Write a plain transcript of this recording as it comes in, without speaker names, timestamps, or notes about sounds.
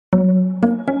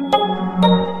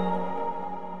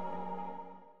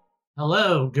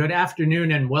Hello, good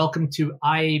afternoon, and welcome to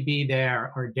IAB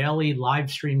There, our daily live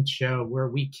stream show where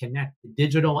we connect the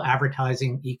digital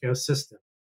advertising ecosystem.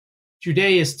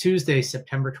 Today is Tuesday,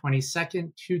 September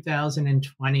 22nd,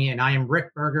 2020, and I am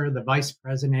Rick Berger, the Vice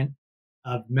President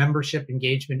of Membership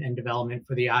Engagement and Development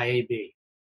for the IAB.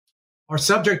 Our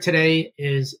subject today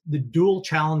is the dual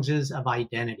challenges of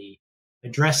identity,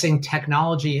 addressing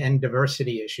technology and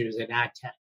diversity issues in ad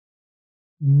tech.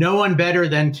 No one better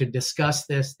than to discuss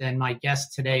this than my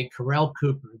guest today, Karel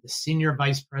Cooper, the Senior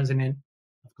Vice President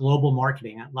of Global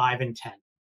Marketing at LiveIntent.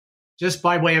 Just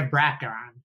by way of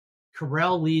background,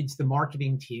 Karel leads the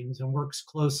marketing teams and works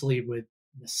closely with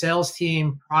the sales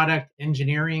team, product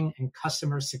engineering, and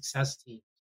customer success teams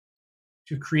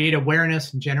to create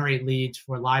awareness and generate leads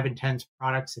for LiveIntent's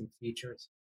products and features.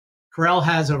 Karel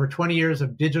has over 20 years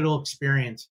of digital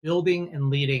experience building and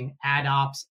leading ad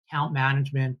ops, account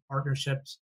management,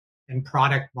 partnerships, and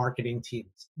product marketing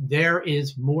teams. There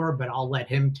is more, but I'll let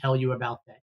him tell you about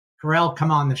that. Karel,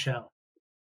 come on the show.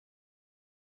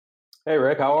 Hey,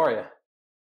 Rick, how are you?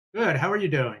 Good. How are you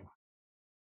doing?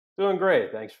 Doing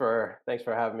great. Thanks for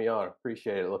having me on.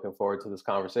 Appreciate it. Looking forward to this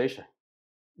conversation.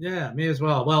 Yeah, me as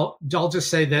well. Well, I'll just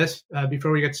say this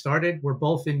before we get started. We're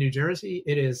both in New Jersey.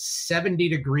 It is 70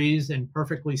 degrees and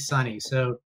perfectly sunny.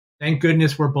 So thank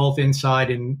goodness we're both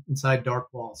inside dark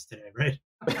walls today, right?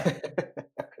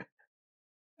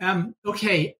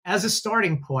 Okay, as a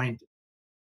starting point,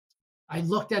 I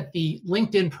looked at the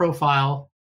LinkedIn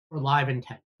profile for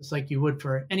LiveIntent, just like you would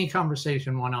for any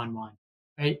conversation one-on-one,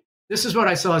 right? This is what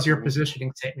I saw as your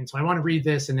positioning statement. So I want to read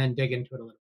this and then dig into it a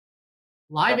little.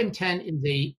 LiveIntent is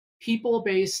a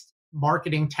people-based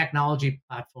marketing technology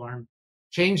platform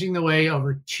changing the way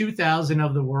over 2,000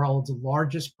 of the world's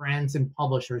largest brands and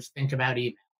publishers think about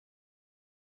email.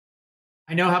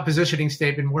 I know how positioning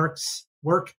statement works.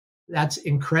 That's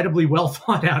incredibly well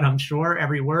thought out, I'm sure,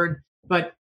 every word.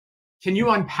 But can you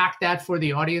unpack that for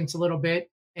the audience a little bit?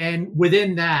 And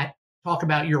within that, talk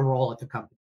about your role at the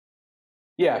company.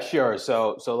 Yeah, sure.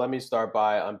 So let me start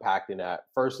by unpacking that.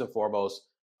 First and foremost,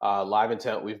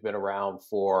 LiveIntent, we've been around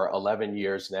for 11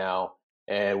 years now.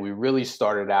 And we really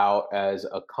started out as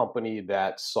a company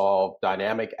that solved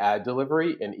dynamic ad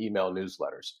delivery and email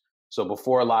newsletters. So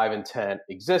before LiveIntent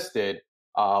existed,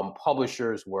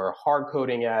 publishers were hard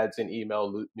coding ads in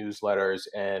email newsletters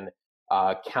and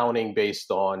counting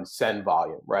based on send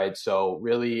volume, right? So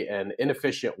really an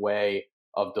inefficient way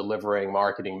of delivering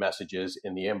marketing messages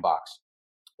in the inbox.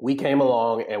 We came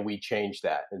along and we changed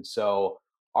that. And so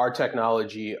our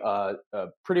technology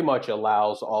pretty much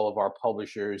allows all of our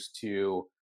publishers to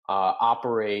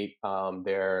operate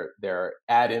their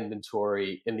ad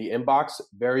inventory in the inbox,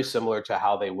 very similar to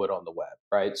how they would on the web,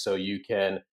 right? So you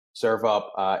can serve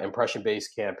up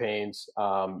impression-based campaigns,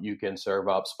 you can serve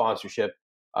up sponsorship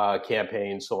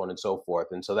campaigns, so on and so forth.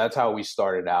 And so that's how we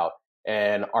started out.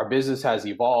 And our business has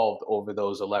evolved over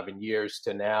those 11 years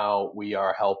to now we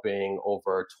are helping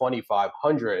over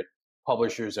 2,500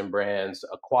 publishers and brands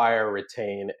acquire,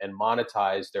 retain, and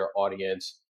monetize their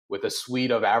audience with a suite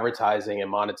of advertising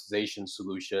and monetization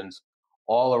solutions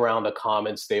all around a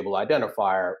common stable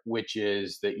identifier, which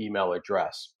is the email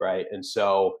address, right? And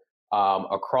so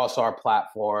across our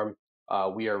platform,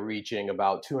 we are reaching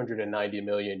about 290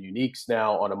 million uniques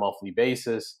now on a monthly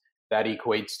basis. That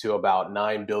equates to about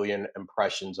 9 billion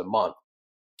impressions a month.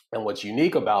 And what's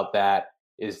unique about that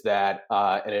is that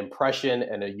an impression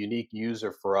and a unique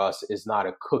user for us is not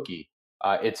a cookie.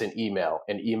 It's an email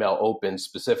open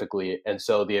specifically. And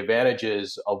so the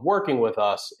advantages of working with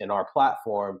us in our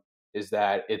platform is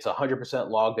that it's a 100%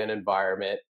 logged in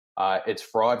environment. It's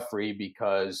fraud free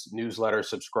because newsletter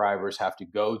subscribers have to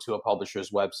go to a publisher's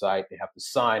website, they have to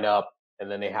sign up, and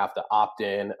then they have to opt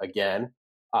in again.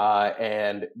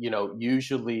 And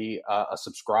usually a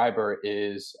subscriber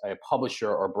is a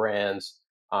publisher or brand's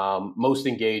most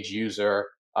engaged user,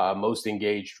 most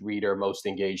engaged reader, most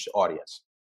engaged audience.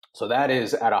 So that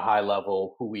is at a high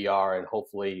level who we are, and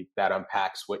hopefully that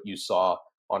unpacks what you saw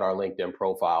on our LinkedIn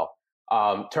profile.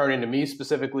 Turning to me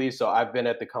specifically, so I've been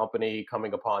at the company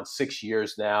coming upon 6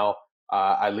 years now.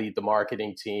 I lead the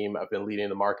marketing team. I've been leading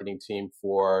the marketing team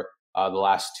for the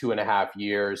last 2.5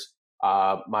 years.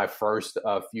 My first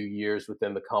few years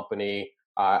within the company,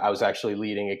 I was actually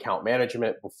leading account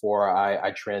management before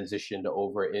I transitioned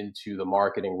over into the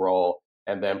marketing role.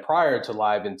 And then prior to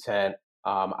LiveIntent,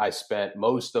 I spent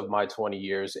most of my 20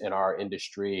 years in our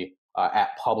industry at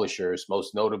publishers.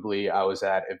 Most notably, I was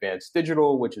at Advanced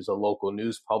Digital, which is a local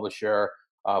news publisher,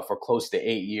 for close to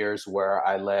 8 years, where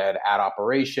I led ad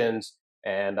operations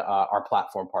and our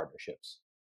platform partnerships.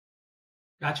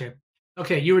 Gotcha.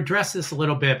 Okay, you addressed this a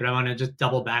little bit, but I want to just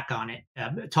double back on it.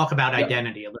 Talk about Yep.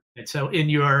 identity a little bit. So in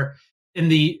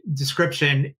the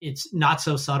description, it's not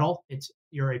so subtle.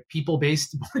 You're a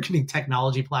people-based marketing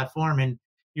technology platform, and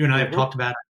you and I have Hmm. talked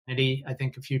about identity, I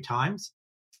think, a few times.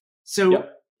 So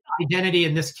Yep. identity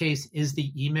in this case is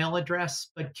the email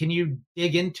address, but can you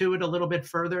dig into it a little bit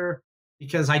further?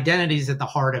 Because identity is at the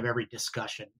heart of every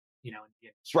discussion, in the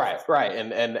industry. Right, right,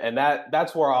 and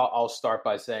that's where I'll start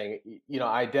by saying,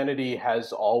 identity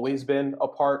has always been a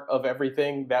part of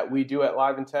everything that we do at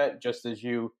Live Intent, just as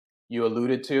you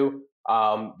alluded to,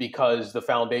 because the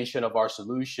foundation of our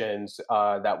solutions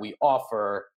that we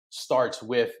offer starts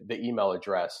with the email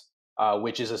address,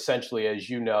 which is essentially, as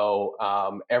you know,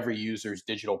 every user's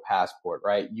digital passport.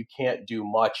 Right, you can't do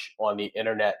much on the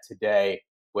internet today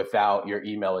without your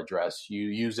email address. You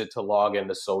use it to log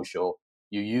into social.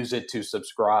 You use it to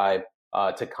subscribe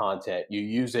to content. You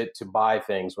use it to buy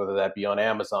things, whether that be on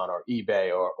Amazon or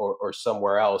eBay or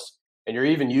somewhere else. And you're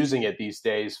even using it these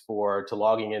days for to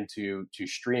logging into to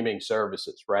streaming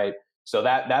services, right? So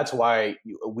that's why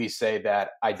we say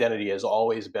that identity has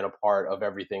always been a part of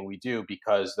everything we do,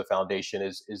 because the foundation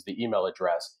is the email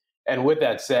address. And with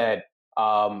that said,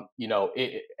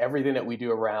 everything that we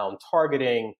do around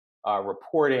targeting,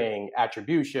 reporting,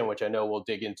 attribution, which I know we'll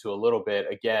dig into a little bit.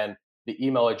 Again, the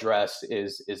email address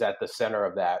is at the center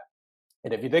of that.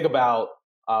 And if you think about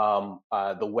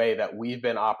the way that we've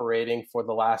been operating for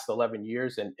the last 11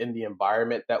 years and in the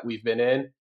environment that we've been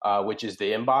in, which is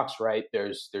the inbox, right?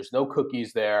 There's no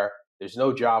cookies there. There's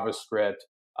no JavaScript.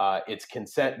 It's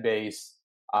consent based.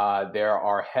 There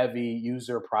are heavy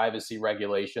user privacy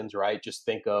regulations, right? Just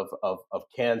think of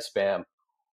CAN spam,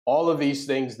 all of these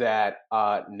things that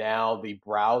now the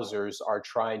browsers are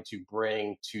trying to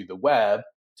bring to the web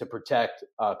to protect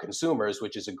consumers,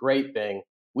 which is a great thing.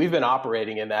 We've been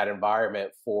operating in that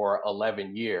environment for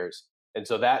 11 years. And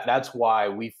so that's why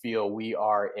we feel we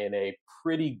are in a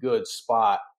pretty good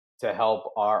spot to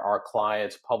help our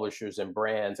clients, publishers, and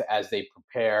brands as they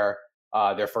prepare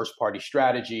their first party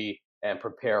strategy and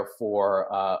prepare for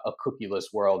a cookieless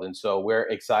world. And so we're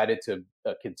excited to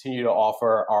continue to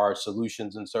offer our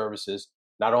solutions and services,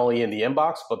 not only in the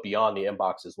inbox, but beyond the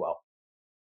inbox as well.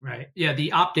 Right. Yeah.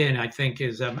 The opt in, I think,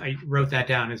 I wrote that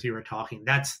down as you were talking.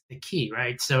 That's the key,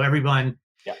 right? So everyone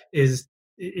Yeah, is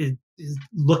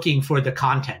looking for the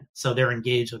content. So they're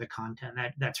engaged with the content.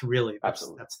 That's really,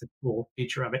 absolutely. that's the cool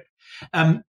feature of it.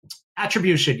 Um,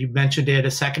 Attribution, you mentioned it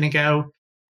a second ago.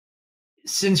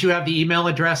 Since you have the email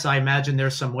address, I imagine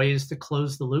there's some ways to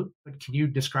close the loop, but can you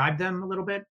describe them a little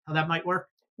bit, how that might work?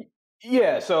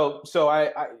 Yeah,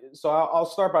 I'll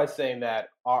start by saying that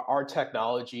our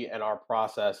technology and our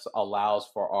process allows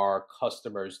for our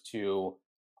customers to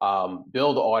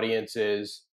build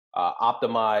audiences,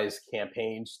 optimize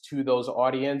campaigns to those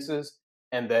audiences,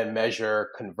 and then measure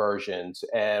conversions.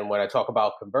 And when I talk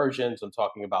about conversions, I'm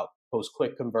talking about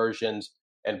post-click conversions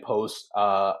and post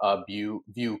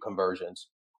view conversions.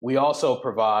 We also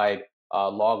provide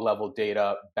log level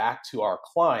data back to our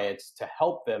clients to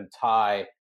help them tie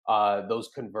those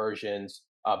conversions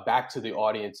back to the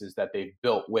audiences that they've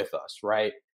built with us,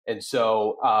 right? And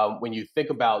so when you think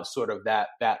about sort of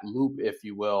that loop, if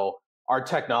you will, our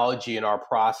technology and our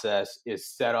process is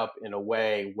set up in a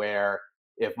way where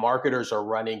if marketers are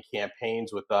running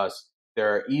campaigns with us,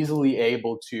 they're easily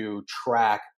able to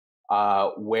track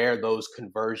where those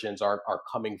conversions are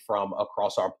coming from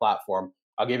across our platform.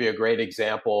 I'll give you a great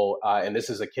example, and this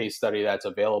is a case study that's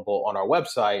available on our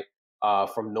website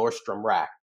from Nordstrom Rack.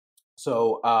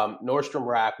 So Nordstrom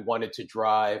Rack wanted to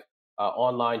drive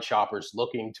online shoppers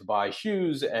looking to buy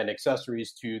shoes and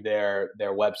accessories to their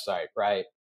website, right?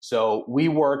 So we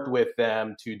worked with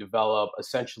them to develop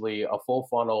essentially a full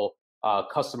funnel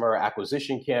customer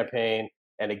acquisition campaign.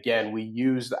 And again, we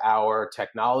used our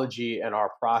technology and our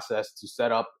process to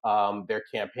set up their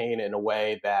campaign in a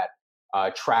way that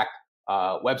tracked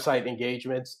website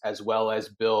engagements as well as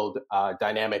build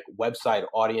dynamic website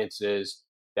audiences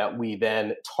that we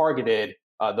then targeted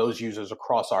those users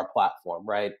across our platform,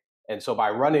 right? And so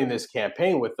by running this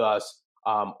campaign with us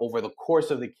over the course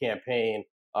of the campaign,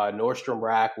 Nordstrom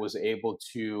Rack was able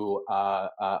to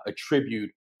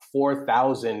attribute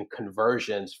 4,000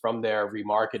 conversions from their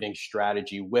remarketing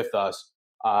strategy with us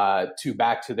to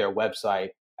back to their website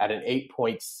at an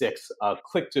 8.6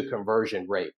 click to conversion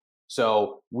rate.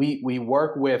 So we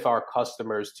work with our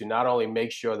customers to not only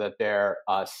make sure that they're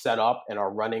set up and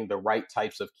are running the right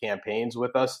types of campaigns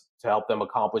with us to help them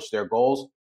accomplish their goals,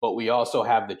 but we also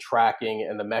have the tracking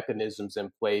and the mechanisms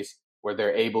in place where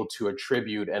they're able to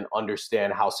attribute and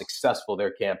understand how successful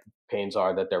their campaigns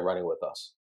are that they're running with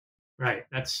us. Right.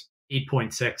 That's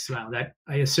 8.6. Wow, that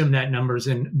I assume that number's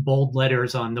in bold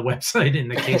letters on the website in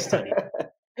the case study.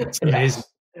 That's amazing.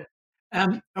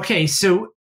 Yes. Okay, so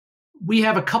we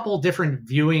have a couple different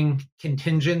viewing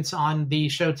contingents on the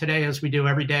show today, as we do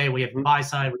every day. We have the buy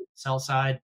side, we have the sell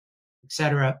side,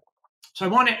 etc. So I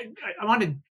want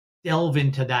to delve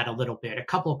into that a little bit. A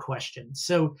couple of questions.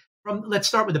 So let's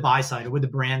start with the buy side or with the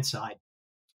brand side.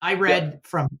 I read Yep.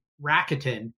 from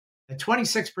Rakuten that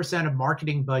 26% of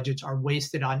marketing budgets are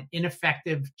wasted on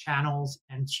ineffective channels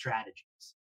and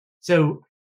strategies. So,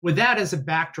 with that as a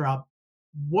backdrop,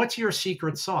 what's your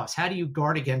secret sauce? How do you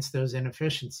guard against those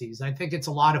inefficiencies? I think it's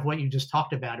a lot of what you just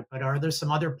talked about, but are there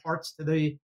some other parts to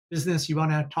the business you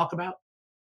want to talk about?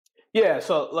 Yeah,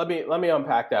 so let me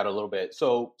unpack that a little bit.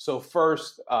 So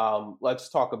first, let's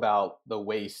talk about the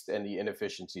waste and the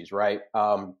inefficiencies, right?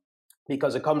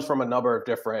 Because it comes from a number of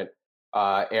different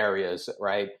areas,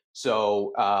 right?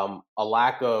 So a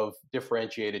lack of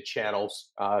differentiated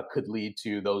channels could lead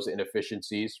to those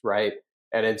inefficiencies, right?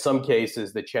 And in some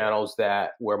cases, the channels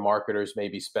that where marketers may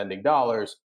be spending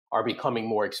dollars are becoming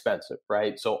more expensive,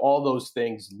 right? So all those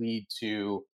things lead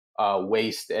to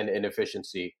waste and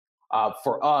inefficiency.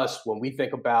 For us, when we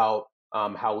think about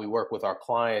how we work with our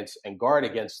clients and guard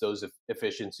against those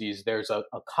efficiencies, there's a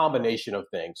combination of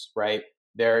things, right?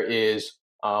 There is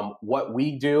what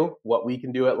we do, what we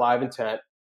can do at Live Intent,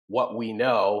 what we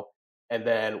know, and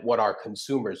then what our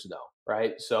consumers know,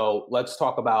 right? So let's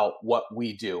talk about what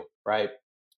we do, right?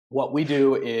 What we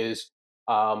do is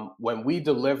when we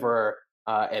deliver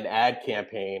an ad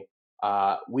campaign,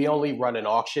 we only run an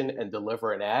auction and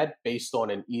deliver an ad based on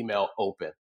an email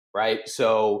open, right?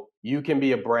 So you can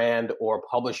be a brand or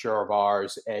publisher of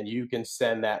ours and you can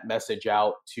send that message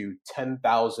out to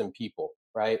 10,000 people,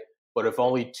 right? But if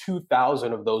only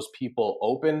 2,000 of those people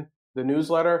open the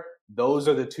newsletter, those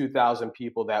are the 2,000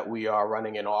 people that we are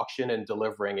running an auction and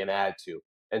delivering an ad to.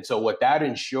 And so what that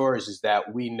ensures is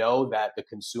that we know that the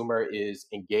consumer is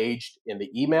engaged in the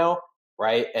email,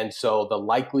 right? And so the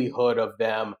likelihood of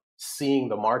them seeing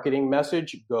the marketing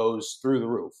message goes through the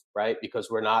roof, right? Because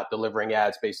we're not delivering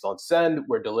ads based on send,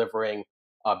 we're delivering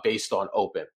based on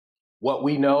open. What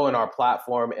we know in our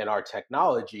platform and our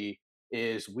technology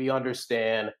is we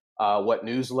understand what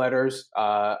newsletters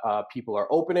people are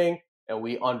opening, and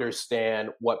we understand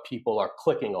what people are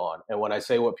clicking on. And when I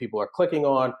say what people are clicking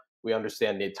on, we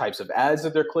understand the types of ads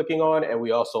that they're clicking on, and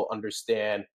we also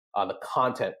understand the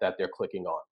content that they're clicking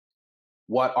on.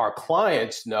 What our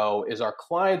clients know is our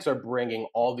clients are bringing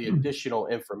all the additional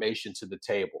information to the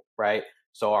table, right?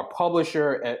 So our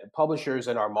publishers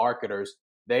and our marketers,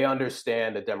 they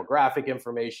understand the demographic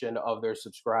information of their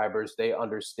subscribers. They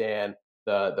understand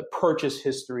the purchase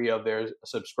history of their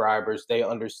subscribers. They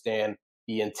understand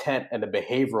the intent and the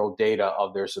behavioral data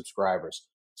of their subscribers.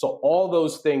 So all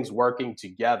those things working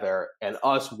together and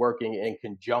us working in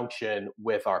conjunction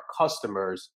with our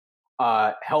customers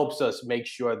helps us make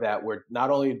sure that we're not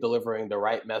only delivering the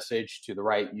right message to the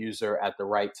right user at the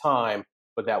right time,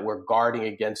 but that we're guarding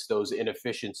against those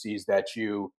inefficiencies that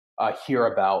you hear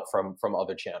about from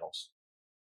other channels.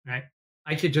 Right.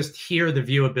 I could just hear the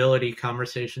viewability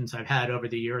conversations I've had over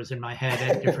the years in my head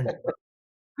at different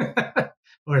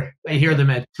or I hear them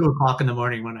at 2 o'clock in the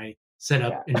morning when I sit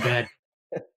up Yeah. in bed.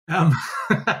 Um,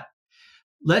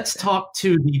 let's talk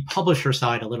to the publisher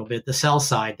side a little bit, the sell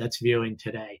side that's viewing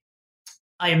today.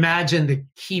 I imagine the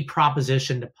key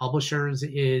proposition to publishers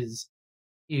is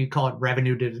you call it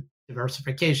revenue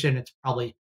diversification. It's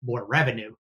probably more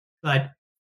revenue. But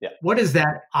Yeah. what does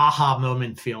that aha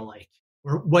moment feel like?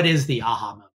 Or what is the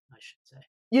aha moment, I should say?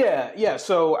 Yeah.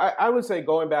 So I would say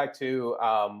going back to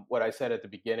what I said at the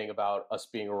beginning about us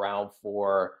being around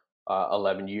for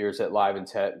 11 years at Live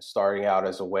Intent and starting out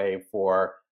as a way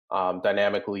for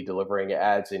dynamically delivering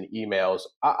ads and emails.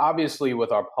 Obviously,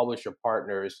 with our publisher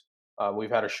partners,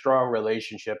 we've had a strong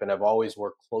relationship and have always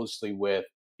worked closely with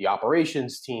the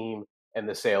operations team and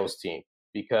the sales team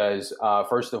because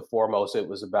first and foremost, it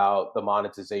was about the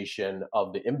monetization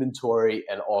of the inventory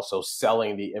and also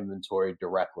selling the inventory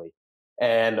directly.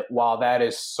 And while that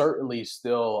is certainly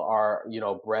still our,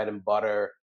 bread and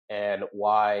butter and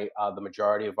why the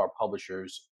majority of our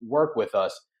publishers work with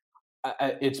us,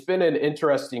 it's been an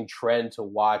interesting trend to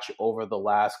watch over the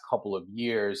last couple of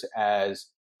years as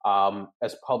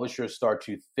publishers start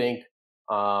to think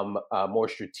more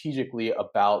strategically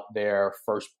about their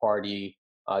first party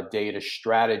data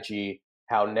strategy.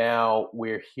 How now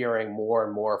we're hearing more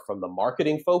and more from the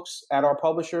marketing folks at our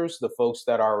publishers, the folks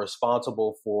that are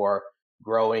responsible for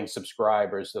growing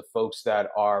subscribers, the folks that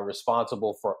are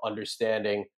responsible for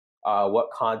understanding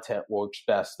what content works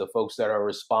best, the folks that are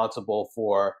responsible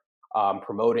for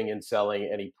promoting and selling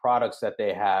any products that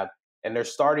they have. and they're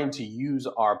starting to use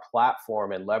our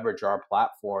platform and leverage our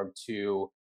platform to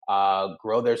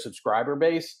grow their subscriber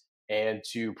base and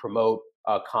to promote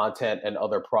content and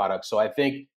other products. So I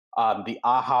think the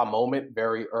aha moment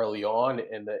very early on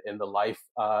in the life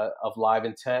of Live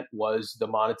Intent was the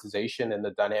monetization and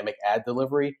the dynamic ad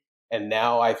delivery. And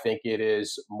now I think it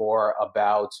is more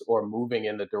about or moving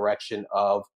in the direction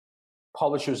of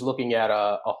publishers looking at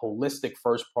a holistic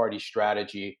first party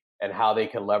strategy and how they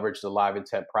can leverage the Live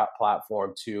Intent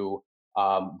platform to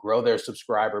grow their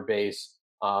subscriber base,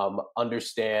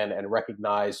 understand and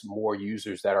recognize more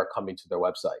users that are coming to their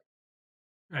website.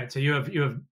 Right. So you have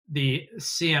the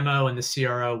CMO and the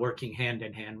CRO working hand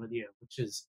in hand with you, which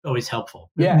is always helpful.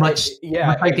 Yeah, Much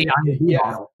like the IMD yeah.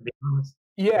 model, to be honest.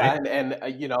 Yeah, Right?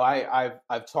 and you know,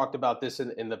 I've talked about this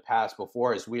in the past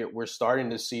before. Is we're starting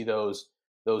to see those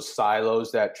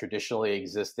silos that traditionally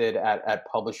existed at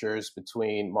publishers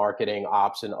between marketing,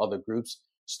 ops, and other groups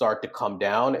start to come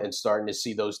down, and starting to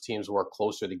see those teams work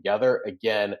closer together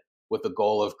again with the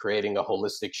goal of creating a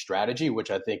holistic strategy,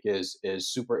 which I think is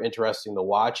super interesting to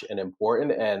watch and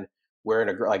important. And we're in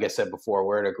a, like I said before,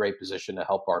 we're in a great position to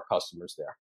help our customers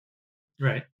there.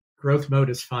 Right. Growth mode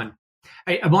is fun.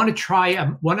 I want to try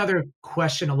one other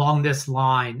question along this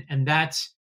line, and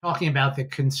that's talking about the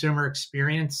consumer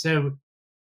experience. So,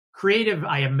 creative,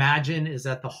 I imagine, is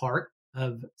at the heart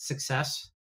of success,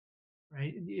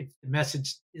 right? If the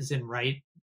message isn't right,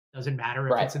 doesn't matter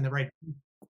if Right. it's in the right.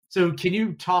 So, can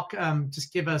you talk,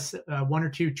 just give us one or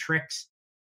two tricks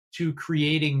to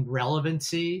creating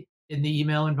relevancy in the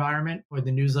email environment or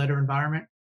the newsletter environment?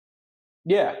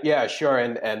 Yeah, sure.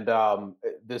 And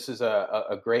this is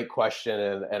a great question,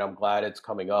 and I'm glad it's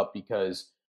coming up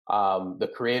because the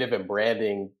creative and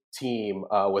branding team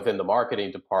within the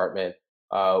marketing department,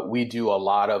 we do a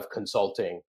lot of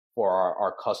consulting for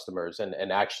our customers,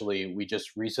 and actually we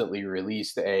just recently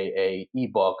released a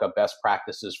ebook of best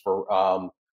practices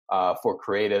for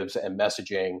creatives and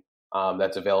messaging.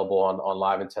 That's available on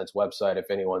Live Intent's website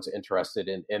if anyone's interested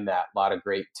in that. A lot of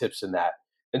great tips in that.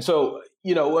 And so,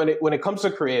 you know, when it comes to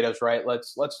creatives, right?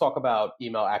 Let's talk about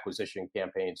email acquisition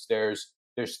campaigns. There's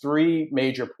three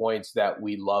major points that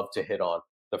we love to hit on.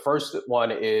 The first one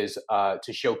is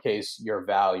to showcase your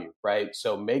value, right?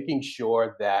 So making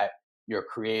sure that your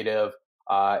creative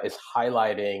is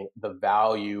highlighting the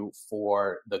value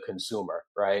for the consumer,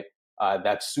 right?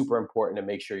 That's super important to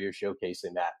make sure you're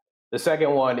showcasing that. The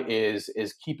second one is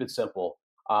keep it simple.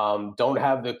 Don't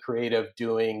have the creative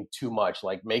doing too much.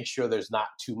 Like make sure there's not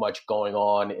too much going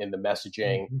on in the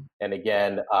messaging, Mhm. and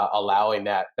again, allowing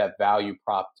that value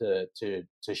prop to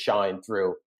shine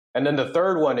through. And then the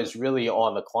third one is really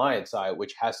on the client side,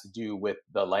 which has to do with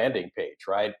the landing page,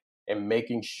 right? And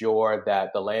making sure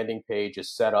that the landing page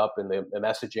is set up and the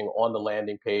messaging on the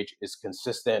landing page is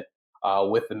consistent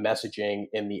with the messaging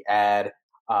in the ad,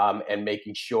 and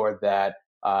making sure that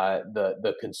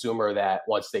the consumer, that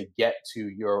once they get to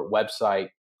your website,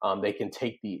 they can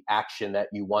take the action that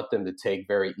you want them to take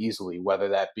very easily, whether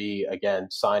that be, again,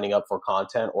 signing up for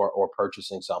content or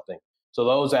purchasing something. So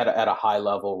those at a high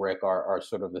level, Rick, are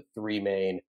sort of the three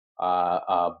main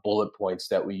bullet points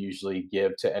that we usually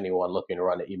give to anyone looking to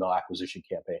run an email acquisition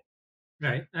campaign.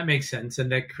 Right, that makes sense,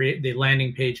 and that create the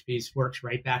landing page piece works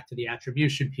right back to the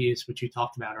attribution piece, which you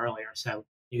talked about earlier. So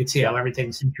you can see how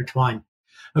everything's intertwined.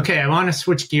 Okay, I want to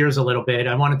switch gears a little bit.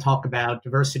 I want to talk about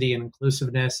diversity and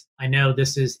inclusiveness. I know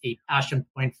this is a passion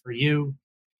point for you.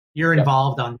 You're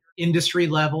involved on industry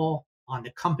level, on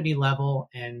the company level,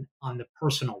 and on the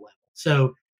personal level.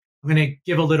 So I'm going to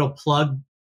give a little plug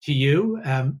to you.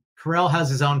 Carell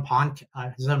has his own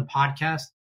podcast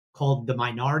called The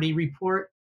Minority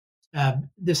Report.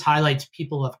 This highlights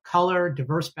people of color,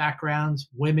 diverse backgrounds,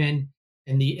 women,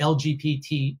 and the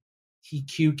LGBTQ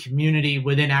community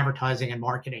within advertising and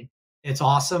marketing. It's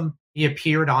awesome. He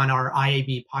appeared on our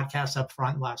IAB podcast up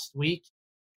front last week.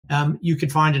 You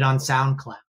could find it on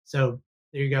SoundCloud. So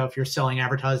there you go. If you're selling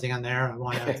advertising on there, I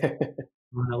want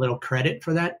a little credit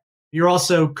for that. You're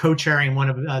also co-chairing one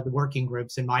of the working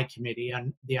groups in my committee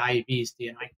on the IAB's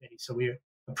D&I committee. So we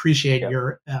appreciate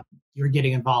your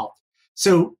getting involved.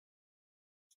 So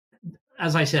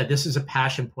as I said, this is a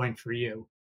passion point for you.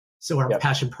 So our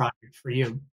passion project for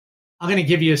you. I'm going to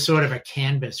give you a sort of a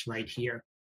canvas right here.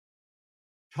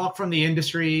 Talk from the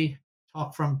industry,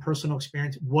 talk from personal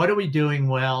experience. What are we doing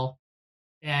well?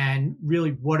 And really,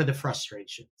 what are the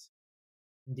frustrations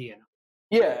in DNO?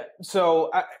 Yeah,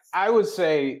 so I would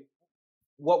say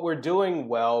what we're doing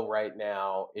well right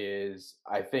now is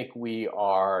I think we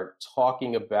are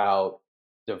talking about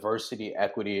diversity,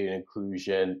 equity, and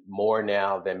inclusion more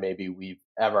now than maybe we've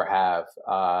ever have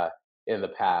in the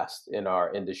past in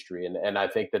our industry. And I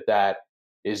think that that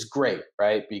is great,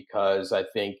 right? Because I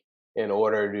think in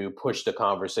order to push the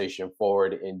conversation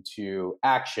forward into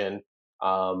action,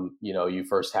 you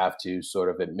first have to sort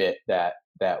of admit that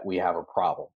we have a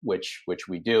problem, which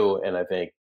we do, and I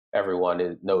think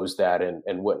everyone knows that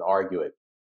and wouldn't argue it.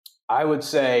 I would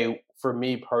say for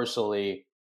me personally,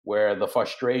 where the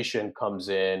frustration comes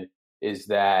in is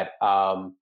that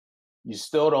you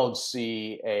still don't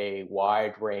see a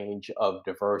wide range of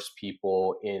diverse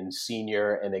people in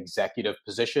senior and executive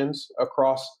positions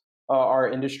across our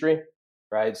industry,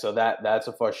 right? So that's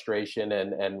a frustration,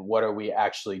 and what are we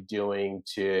actually doing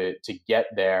to get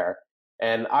there?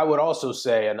 And I would also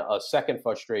say, a second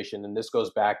frustration, and this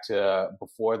goes back to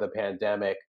before the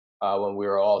pandemic, when we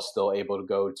were all still able to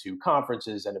go to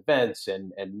conferences and events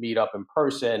and meet up in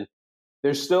person,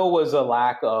 there still was a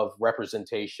lack of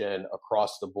representation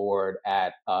across the board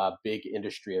at big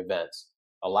industry events,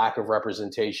 a lack of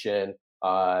representation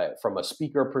from a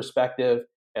speaker perspective,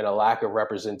 and a lack of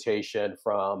representation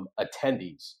from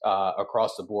attendees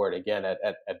across the board, again, at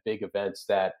big events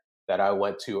that I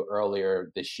went to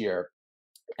earlier this year.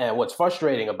 And what's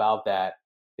frustrating about that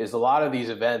is a lot of these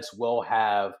events will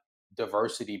have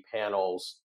diversity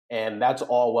panels, and that's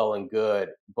all well and good,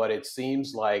 but it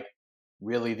seems like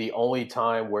really the only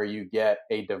time where you get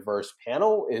a diverse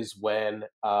panel is when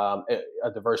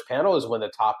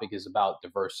the topic is about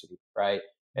diversity, right?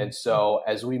 And so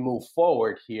as we move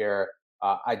forward here,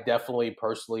 I definitely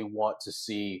personally want to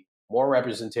see more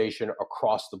representation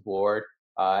across the board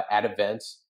at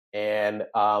events, and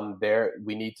there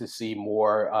we need to see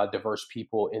more diverse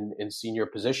people in senior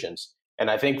positions. And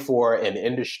I think for an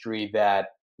industry that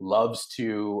loves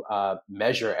to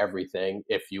measure everything,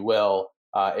 if you will,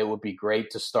 it would be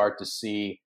great to start to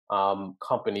see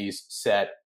companies set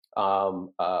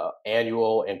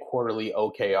annual and quarterly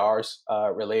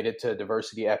OKRs related to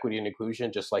diversity, equity, and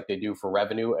inclusion, just like they do for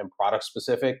revenue and product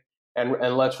specific.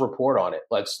 And let's report on it.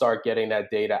 Let's start getting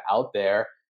that data out there,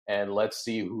 and let's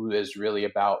see who is really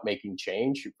about making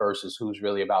change versus who's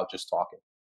really about just talking.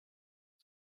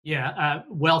 Yeah,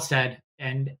 well said.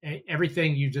 And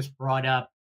everything you just brought up.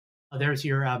 There's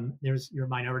your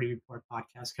Minority Report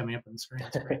podcast coming up on the screen.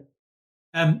 That's great.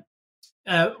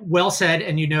 Well said.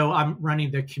 And I'm running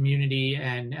the community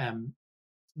and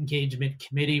engagement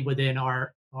committee within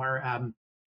our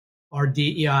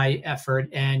DEI effort,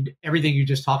 and everything you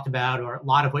just talked about, or a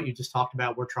lot of what you just talked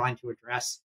about, we're trying to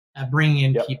address,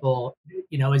 bringing in people,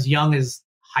 as young as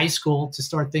high school to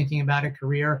start thinking about a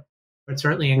career, but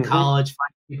certainly in college,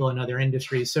 finding people in other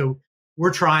industries. So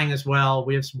we're trying as well.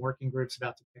 We have some working groups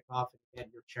about to kick off, and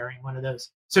you're chairing one of those.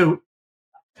 So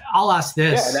I'll ask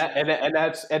this. Yeah,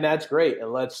 and that's great. And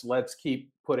let's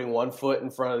keep putting one foot in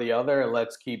front of the other, and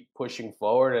let's keep pushing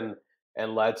forward,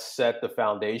 and let's set the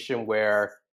foundation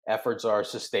where efforts are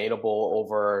sustainable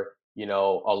over a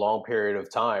long period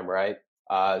of time, right?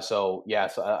 So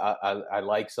yes, I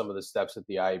like some of the steps that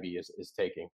the IAB is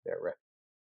taking there, Rick.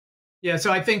 Yeah,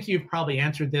 so I think you've probably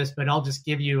answered this, but I'll just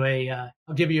give you a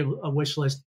wish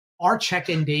list. Our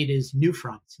check-in date is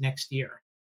Newfront next year,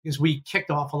 because we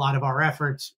kicked off a lot of our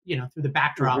efforts, through the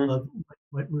backdrop of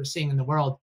what we're seeing in the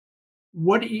world.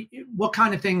 What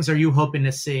kind of things are you hoping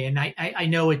to see? And I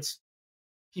know it's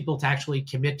people to actually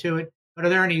commit to it, but are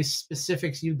there any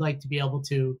specifics you'd like to be able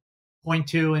to point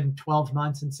to in 12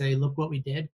 months and say, look what we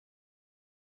did?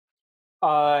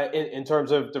 In terms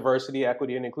of diversity,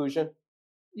 equity, and inclusion?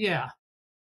 Yeah.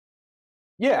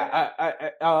 Yeah,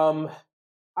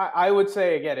 I would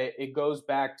say, again, it goes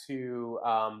back to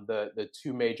the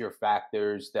two major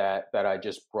factors that I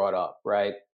just brought up,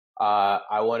 right?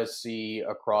 I want to see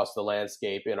across the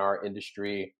landscape in our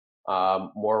industry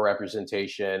more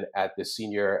representation at the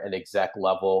senior and exec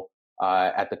level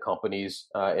at the companies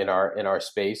in our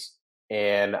space,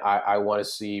 and I want to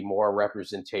see more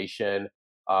representation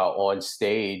on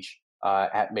stage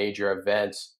at major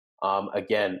events.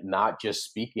 Again, not just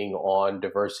speaking on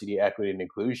diversity, equity, and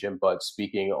inclusion, but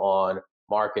speaking on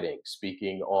marketing,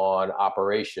 speaking on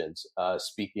operations,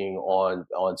 speaking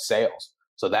on sales.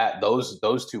 So that those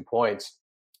 2 points,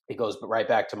 it goes right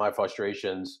back to my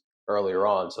frustrations earlier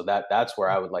on. So that's where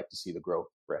I would like to see the growth,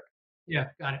 Rick. Yeah,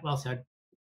 got it. Well said.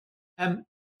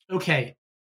 Okay.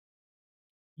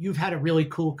 You've had a really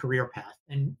cool career path,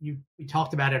 and we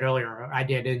talked about it earlier, or I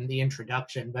did in the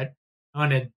introduction, but I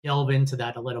want to delve into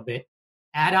that a little bit.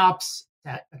 Ad ops,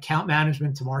 account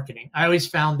management to marketing. I always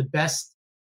found the best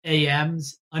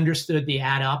AMs understood the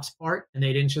ad ops part, and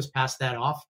they didn't just pass that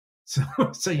off.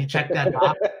 So you check that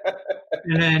box.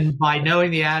 And then by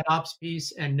knowing the ad ops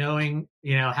piece and knowing,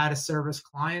 how to service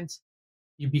clients,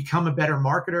 you become a better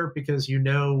marketer because you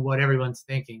know what everyone's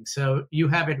thinking. So you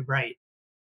have it right.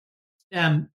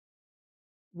 Um,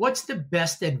 what's the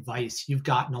best advice you've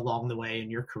gotten along the way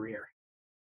in your career?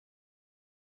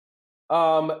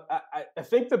 I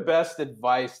think the best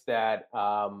advice that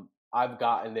I've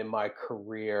gotten in my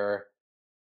career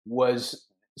was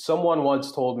someone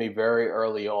once told me very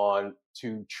early on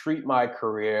to treat my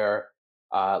career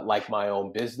like my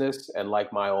own business and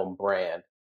like my own brand.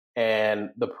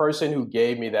 And the person who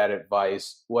gave me that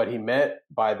advice, what he meant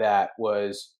by that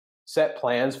was set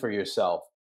plans for yourself,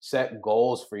 set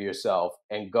goals for yourself,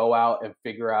 and go out and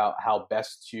figure out how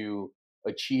best to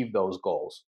achieve those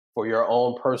goals for your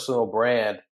own personal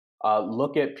brand.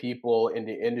 Look at people in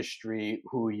the industry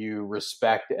who you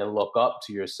respect and look up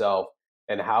to yourself,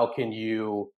 and how can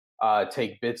you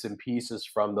take bits and pieces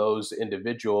from those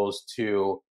individuals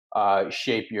to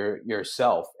shape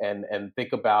yourself, and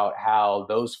think about how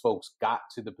those folks got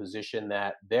to the position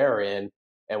that they're in,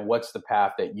 and what's the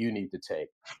path that you need to take.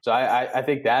 So I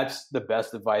think that's the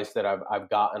best advice that I've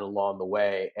gotten along the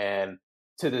way, and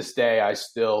to this day I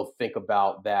still think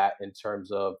about that in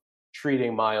terms of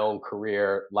treating my own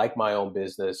career like my own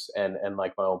business, and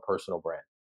like my own personal brand.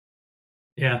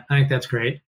 Yeah, I think that's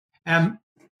great. Um,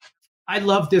 I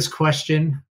love this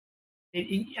question.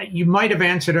 You might have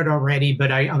answered it already,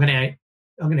 but I'm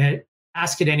gonna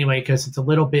ask it anyway because it's a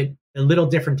little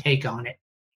different take on it.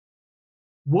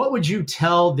 What would you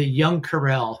tell the young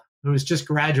Carell who's just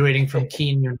graduating from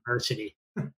Keene University?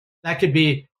 That could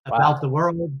be Wow. about the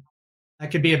world. That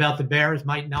could be about the Bears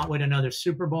might not win another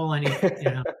Super Bowl in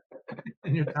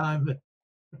your time. But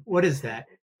what is that?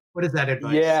 What is that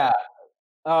advice? Yeah.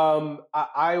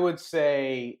 I would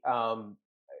say,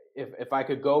 if I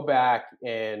could go back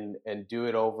and do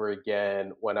it over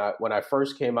again, when I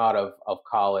first came out of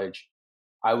college,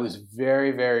 I was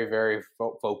very, very, very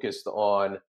focused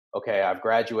on, okay, I've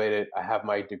graduated, I have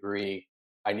my degree,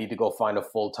 I need to go find a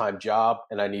full time job,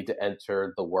 and I need to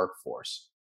enter the workforce.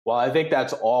 Well, I think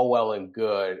that's all well and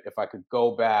good. If I could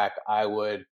go back, I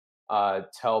would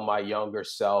tell my younger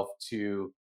self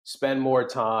to spend more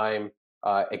time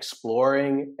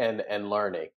exploring and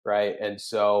learning, right? And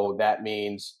so that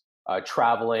means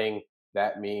traveling,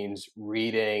 that means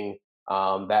reading,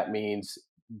 that means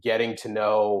getting to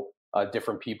know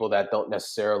different people that don't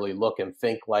necessarily look and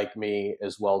think like me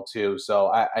as well too. So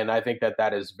I think that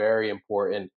that is very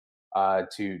important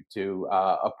to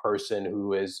a person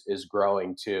who is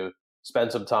growing, to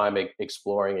spend some time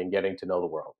exploring and getting to know the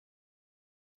world.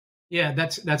 Yeah,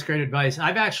 that's great advice.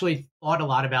 I've actually thought a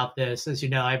lot about this. As you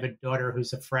know, I have a daughter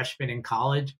who's a freshman in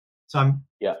college, so I'm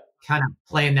Yeah. kind of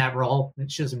playing that role.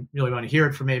 And she doesn't really want to hear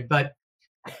it from me, but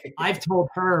I've told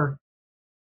her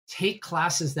take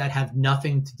classes that have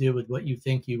nothing to do with what you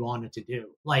think you wanted to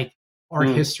do, like art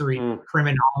Mm, history, mm,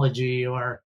 criminology,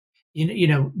 or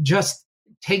just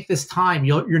take this time.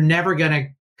 You're never gonna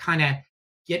kind of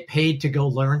get paid to go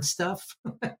learn stuff,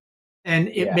 and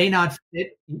it yeah. may not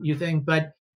fit you think,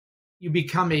 but you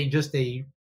become just a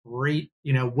great,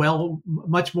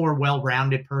 much more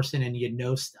well-rounded person, and you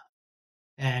know stuff.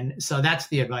 And so that's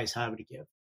the advice I would give.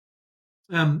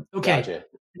 Okay, Gotcha.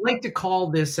 I'd like to call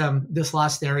this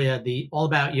last area the all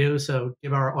about you. So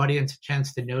give our audience a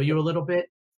chance to know you a little bit.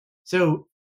 So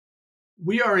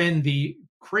we are in the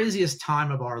craziest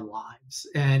time of our lives,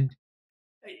 and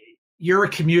you're a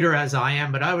commuter as I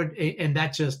am, but and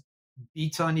that just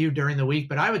beats on you during the week.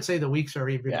 But I would say the weeks are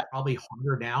even Yeah. probably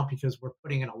harder now because we're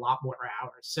putting in a lot more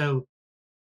hours. So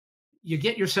you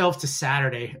get yourself to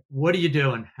Saturday. What are you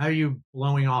doing? How are you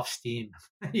blowing off steam?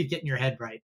 How are you getting your head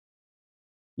right?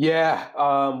 Yeah,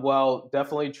 well,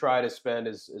 definitely try to spend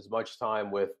as much time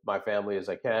with my family as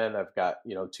I can. I've got,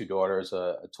 two daughters,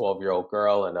 a 12-year-old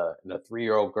girl and a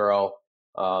 3-year-old girl.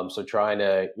 So trying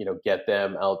to, get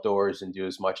them outdoors and do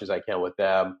as much as I can with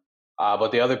them.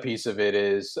 But the other piece of it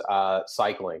is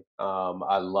cycling.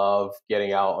 I love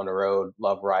getting out on the road,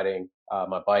 love riding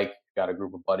my bike. Got a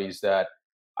group of buddies that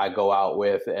I go out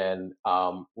with, and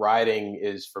riding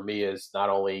is for me is not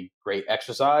only great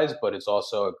exercise, but it's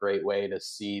also a great way to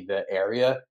see the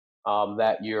area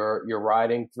that you're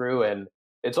riding through, and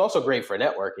it's also great for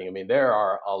networking. I mean, there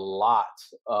are a lot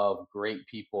of great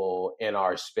people in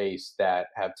our space that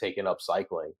have taken up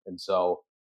cycling, and so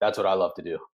that's what I love to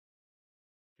do.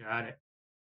 Got it.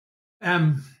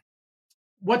 Um,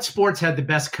 what sports had the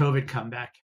best COVID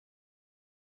comeback?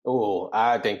 Oh,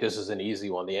 I think this is an easy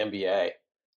one. The NBA.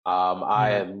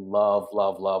 I Yeah. love,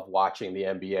 love, love watching the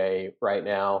NBA right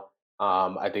now.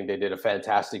 I think they did a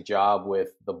fantastic job with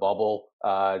the bubble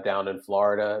down in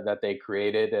Florida that they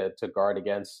created to guard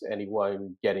against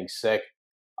anyone getting sick.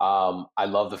 I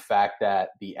love the fact that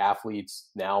the athletes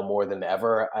now more than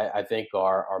ever, I think,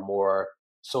 are more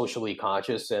socially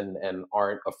conscious and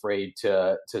aren't afraid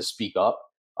to speak up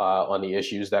on the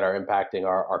issues that are impacting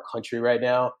our country right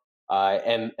now.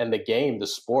 And the game, the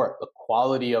sport, the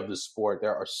quality of the sport.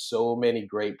 There are so many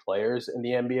great players in the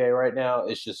NBA right now.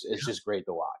 It's just great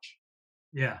to watch.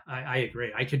 Yeah, I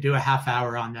agree. I could do a half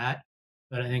hour on that,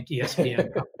 but I think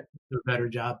ESPN probably do a better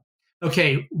job.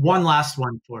 Okay, one last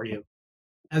one for you.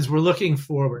 As we're looking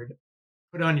forward,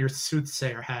 put on your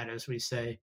soothsayer hat, as we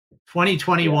say. Yeah.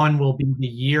 2021 will be the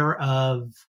year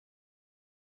of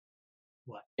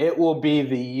what? It will be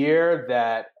the year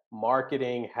that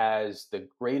marketing has the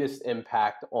greatest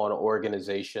impact on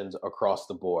organizations across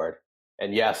the board.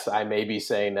 And yes, I may be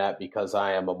saying that because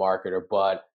I am a marketer,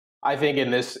 but I think in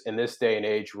this day and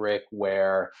age, Rick,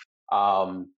 where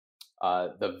um,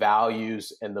 the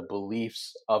values and the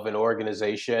beliefs of an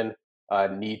organization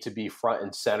need to be front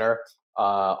and center,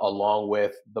 along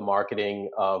with the marketing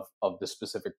of the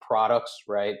specific products,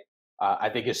 right? I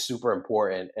think is super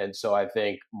important. And so I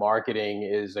think marketing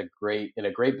is in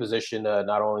a great position to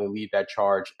not only lead that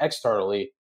charge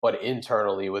externally, but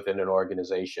internally within an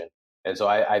organization. And so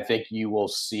I think you will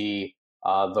see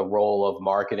the role of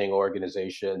marketing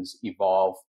organizations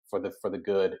evolve for the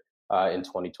good in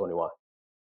 2021.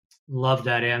 Love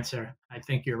that answer. I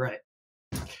think you're right.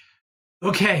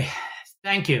 Okay,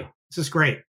 thank you. This is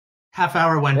great. Half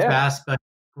hour went Yeah, fast, but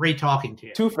great talking to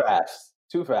you. too fast,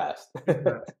 too fast.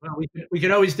 Well, we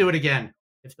could always do it again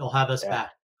if they'll have us Yeah.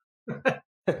 back.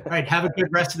 All right, have a good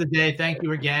rest of the day. Thank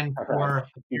you again All right.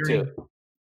 for You appearing. too.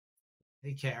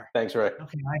 Take care. Thanks, Rick.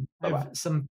 Okay, I Bye bye. have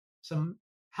some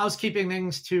housekeeping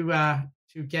things to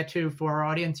get to for our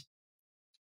audience.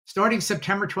 Starting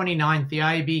September 29th, the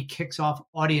IAB kicks off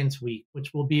Audience Week,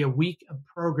 which will be a week of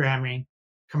programming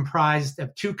comprised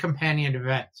of two companion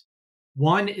events.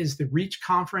 One is the REACH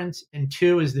Conference, and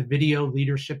two is the Video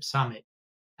Leadership Summit.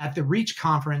 At the REACH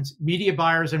Conference, media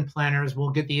buyers and planners will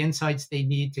get the insights they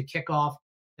need to kick off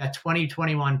that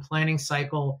 2021 planning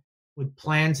cycle with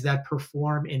plans that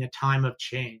perform in a time of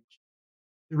change.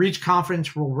 The REACH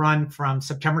Conference will run from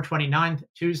September 29th,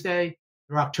 Tuesday,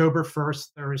 through October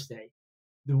 1st, Thursday.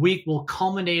 The week will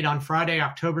culminate on Friday,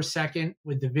 October 2nd,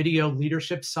 with the Video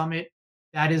Leadership Summit.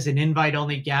 That is an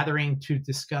invite-only gathering to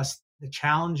discuss the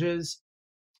challenges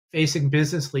facing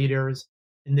business leaders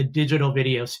in the digital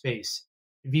video space.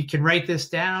 If you can write this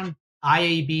down,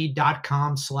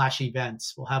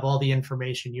 iab.com/events will have all the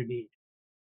information you need.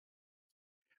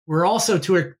 We're also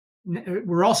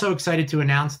excited to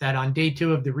announce that on day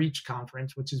 2 of the REACH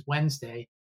conference, which is Wednesday,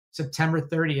 September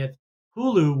 30th,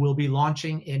 Hulu will be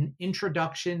launching an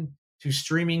Introduction to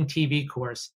Streaming TV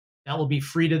course that will be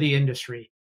free to the industry.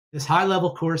 This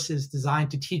high-level course is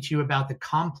designed to teach you about the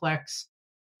complex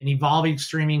and evolving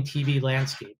streaming TV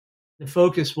landscape. The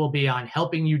focus will be on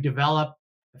helping you develop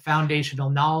the foundational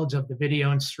knowledge of the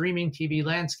video and streaming TV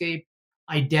landscape,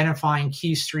 identifying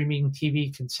key streaming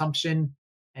TV consumption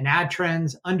and ad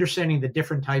trends, understanding the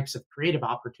different types of creative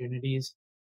opportunities,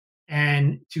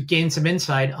 and to gain some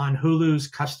insight on Hulu's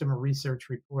customer research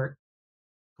report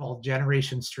called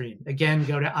Generation Stream. Again,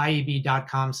 go to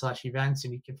iab.com/events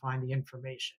and you can find the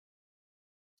information.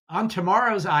 On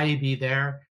tomorrow's IAB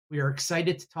There, we are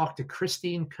excited to talk to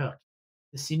Christine Cook,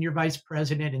 the Senior Vice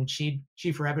President and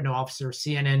Chief Revenue Officer,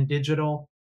 CNN Digital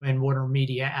and Warner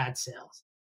Media Ad Sales,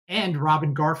 and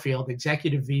Robin Garfield,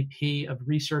 Executive VP of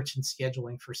Research and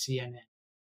Scheduling for CNN,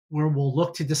 where we'll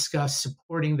look to discuss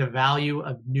supporting the value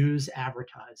of news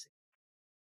advertising.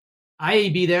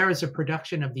 IAB There is a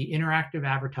production of the Interactive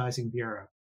Advertising Bureau.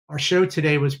 Our show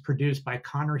today was produced by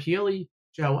Connor Healy,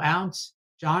 Joe Ounce,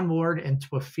 John Ward, and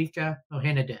Twafika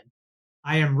Mohinadin.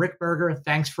 I am Rick Berger.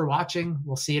 Thanks for watching.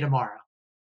 We'll see you tomorrow.